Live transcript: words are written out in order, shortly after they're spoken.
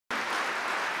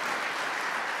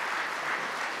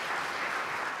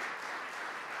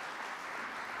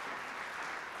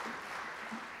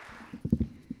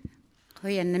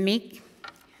Namik.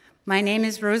 My name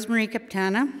is Rosemarie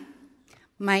Kuptana.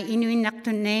 My Inuit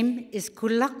name is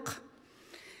Kulak,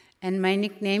 and my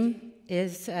nickname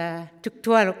is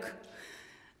Tuktualuk.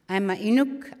 I'm a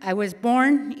Inuk. I was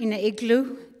born in an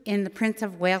igloo in the Prince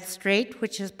of Wales Strait,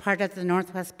 which is part of the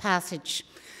Northwest Passage.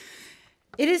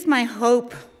 It is my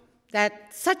hope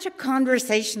that such a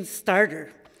conversation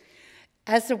starter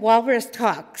as the Walrus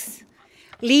Talks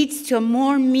leads to a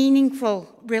more meaningful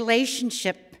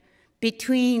relationship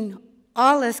between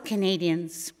all us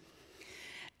Canadians.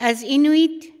 As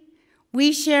Inuit,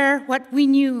 we share what we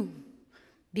knew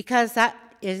because that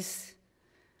is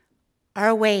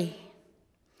our way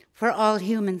for all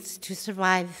humans to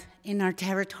survive in our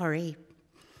territory.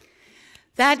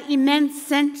 That immense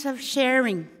sense of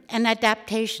sharing and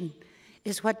adaptation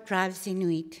is what drives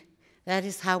Inuit. That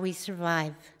is how we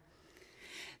survive.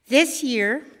 This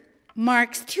year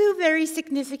marks two very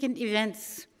significant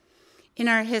events in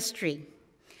our history.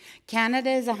 Canada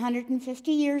is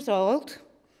 150 years old,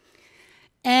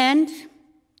 and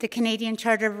the Canadian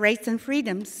Charter of Rights and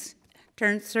Freedoms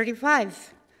turns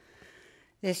 35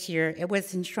 this year. It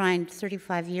was enshrined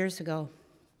 35 years ago.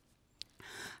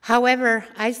 However,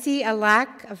 I see a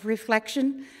lack of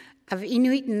reflection of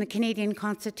Inuit in the Canadian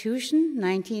Constitution,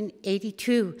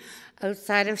 1982,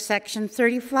 outside of Section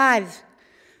 35,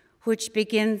 which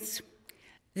begins,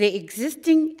 "The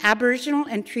existing Aboriginal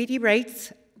and treaty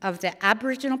rights of the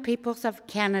Aboriginal peoples of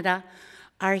Canada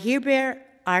are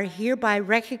hereby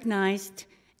recognized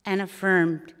and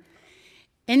affirmed."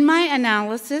 In my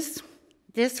analysis,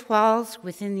 this falls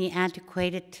within the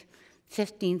antiquated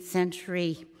 15th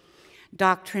century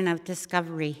doctrine of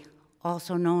discovery,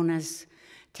 also known as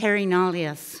terra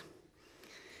nullius.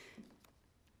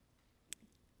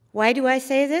 Why do I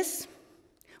say this?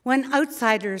 When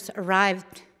outsiders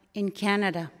arrived in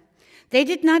Canada, they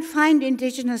did not find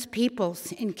Indigenous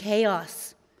peoples in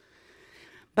chaos,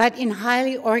 but in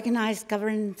highly organized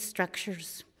governance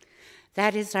structures.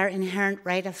 That is our inherent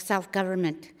right of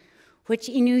self-government, which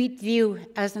Inuit view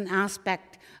as an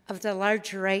aspect of the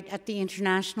larger right at the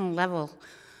international level,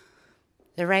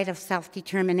 the right of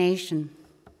self-determination.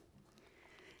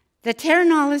 The terra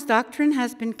nullius doctrine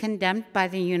has been condemned by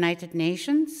the United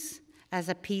Nations as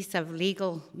a piece of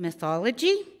legal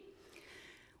mythology.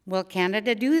 Will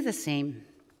Canada do the same?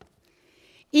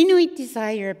 Inuit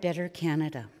desire a better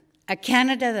Canada, a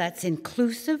Canada that's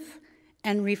inclusive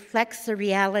and reflects the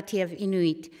reality of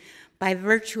Inuit by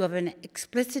virtue of an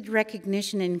explicit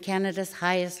recognition in Canada's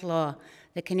highest law,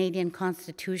 the Canadian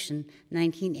Constitution,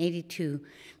 1982,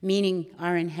 meaning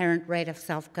our inherent right of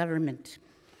self-government.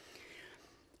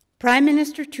 Prime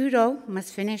Minister Trudeau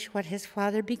must finish what his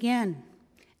father began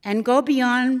and go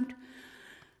beyond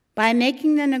by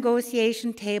making the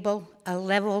negotiation table a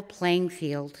level playing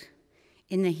field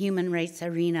in the human rights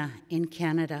arena in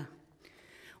Canada.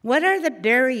 What are the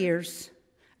barriers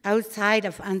outside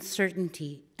of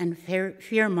uncertainty and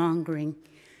fear-mongering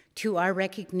to our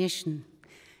recognition?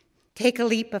 Take a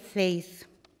leap of faith.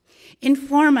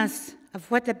 Inform us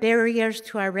of what the barriers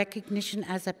to our recognition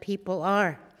as a people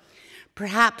are.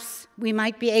 Perhaps we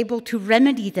might be able to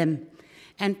remedy them,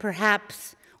 and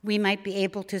perhaps we might be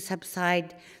able to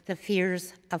subside the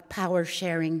fears of power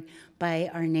sharing by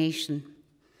our nation.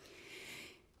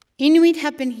 Inuit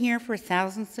have been here for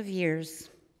thousands of years.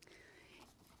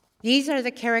 These are the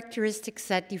characteristics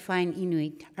that define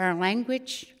Inuit: our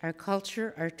language, our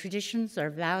culture, our traditions,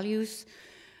 our values,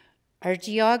 our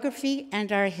geography,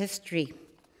 and our history.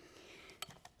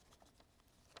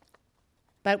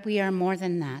 But we are more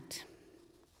than that.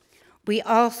 We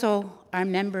also are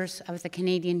members of the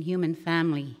Canadian human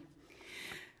family.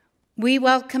 We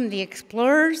welcome the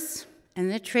explorers and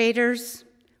the traders,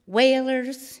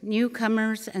 whalers,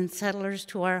 newcomers, and settlers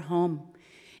to our home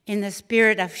in the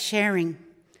spirit of sharing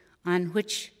on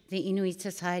which the Inuit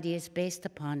society is based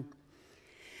upon.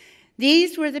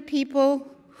 These were the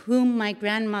people whom my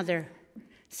grandmother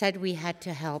said we had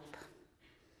to help.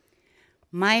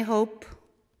 My hope,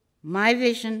 my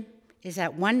vision is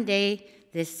that one day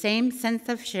this same sense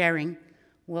of sharing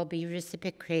will be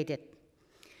reciprocated.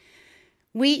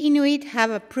 We Inuit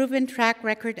have a proven track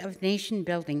record of nation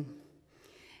building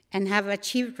and have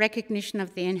achieved recognition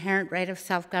of the inherent right of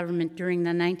self-government during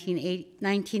the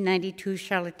 1992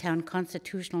 Charlottetown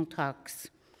Constitutional Talks.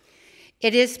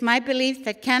 It is my belief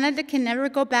that Canada can never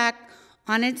go back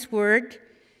on its word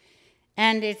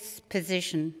and its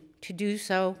position. To do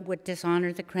so would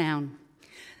dishonor the Crown.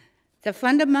 The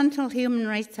fundamental human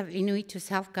rights of Inuit to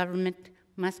self-government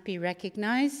must be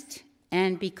recognized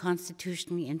and be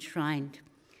constitutionally enshrined.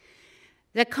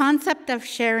 The concept of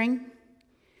sharing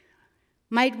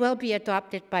might well be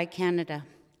adopted by Canada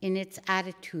in its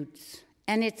attitudes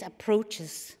and its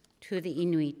approaches to the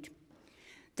Inuit.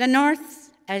 The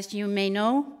North, as you may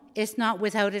know, is not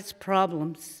without its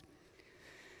problems.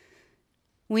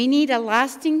 We need a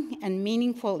lasting and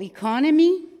meaningful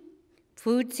economy,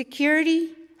 food security,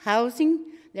 housing.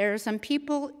 There are some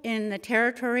people in the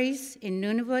territories, in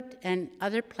Nunavut and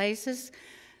other places,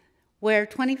 where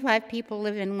 25 people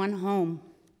live in one home.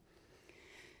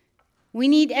 We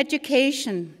need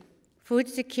education, food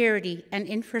security, and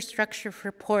infrastructure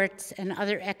for ports and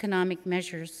other economic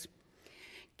measures.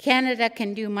 Canada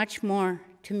can do much more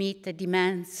to meet the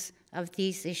demands of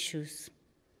these issues.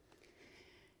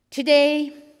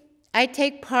 Today, I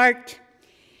take part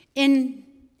in,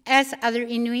 as other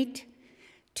Inuit,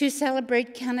 to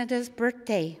celebrate Canada's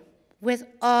birthday with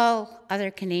all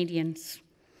other Canadians.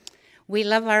 We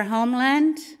love our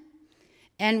homeland,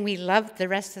 and we love the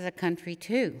rest of the country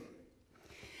too.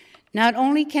 Not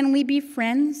only can we be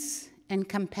friends and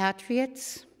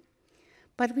compatriots,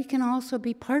 but we can also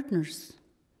be partners,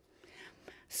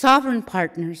 sovereign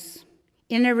partners,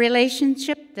 in a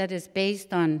relationship that is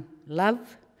based on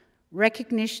love,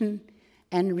 recognition,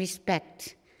 and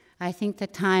respect. I think the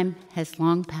time has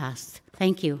long passed.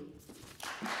 Thank you.